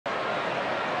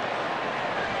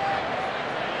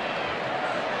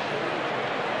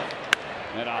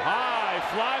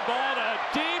fly ball to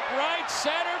deep right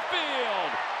center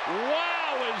field.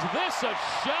 Wow, is this a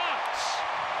shot?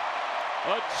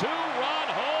 A two-run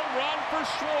home run for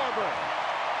Schwarber.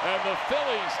 And the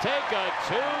Phillies take a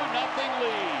 2-0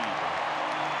 lead.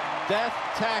 Death,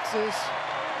 taxes,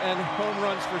 and home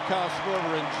runs for Kyle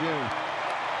Schwarber in June.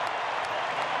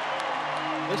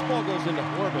 This ball goes into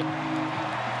orbit.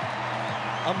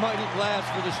 A mighty blast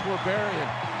for the Schwarberian.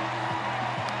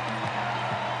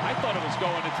 I thought it was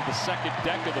going into the second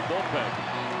deck of the bullpen.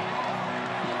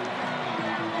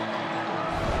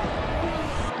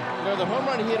 You know, the home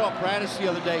run he hit off Bradis the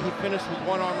other day, he finished with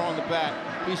one arm on the bat.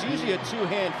 He's usually a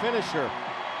two-hand finisher.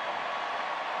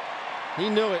 He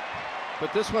knew it,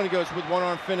 but this one goes with one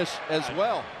arm finish as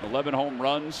well. 11 home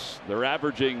runs. They're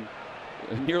averaging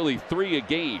nearly 3 a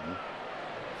game.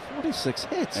 46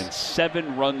 hits. And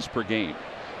 7 runs per game.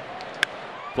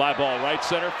 Fly ball right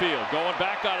center field. Going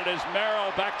back on it is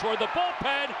Merrill. Back toward the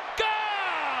bullpen.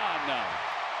 Gone!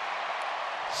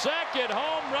 Second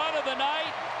home run of the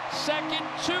night. Second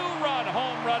two-run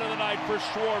home run of the night for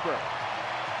Schwarber.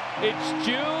 It's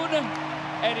June,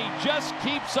 and he just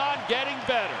keeps on getting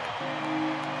better.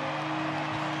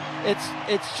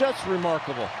 It's just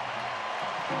remarkable.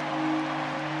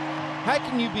 How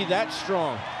can you be that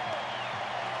strong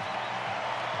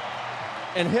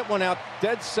and hit one out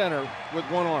dead center with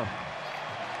one arm?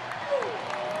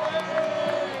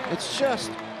 It's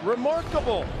just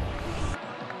remarkable.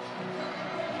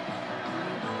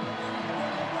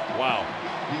 Wow.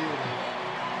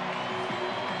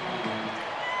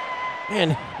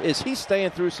 Man, is he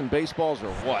staying through some baseballs or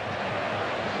what?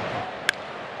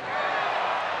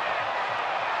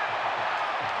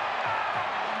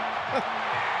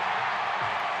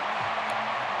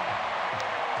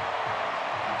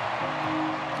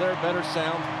 Is there a better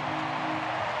sound?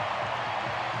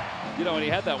 You know, and he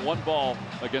had that one ball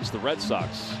against the Red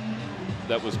Sox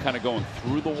that was kind of going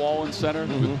through the wall in center.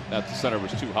 That the center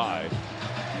was too high,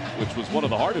 which was one of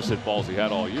the hardest hit balls he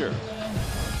had all year.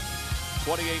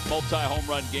 28 multi-home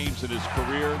run games in his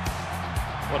career.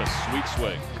 What a sweet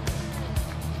swing.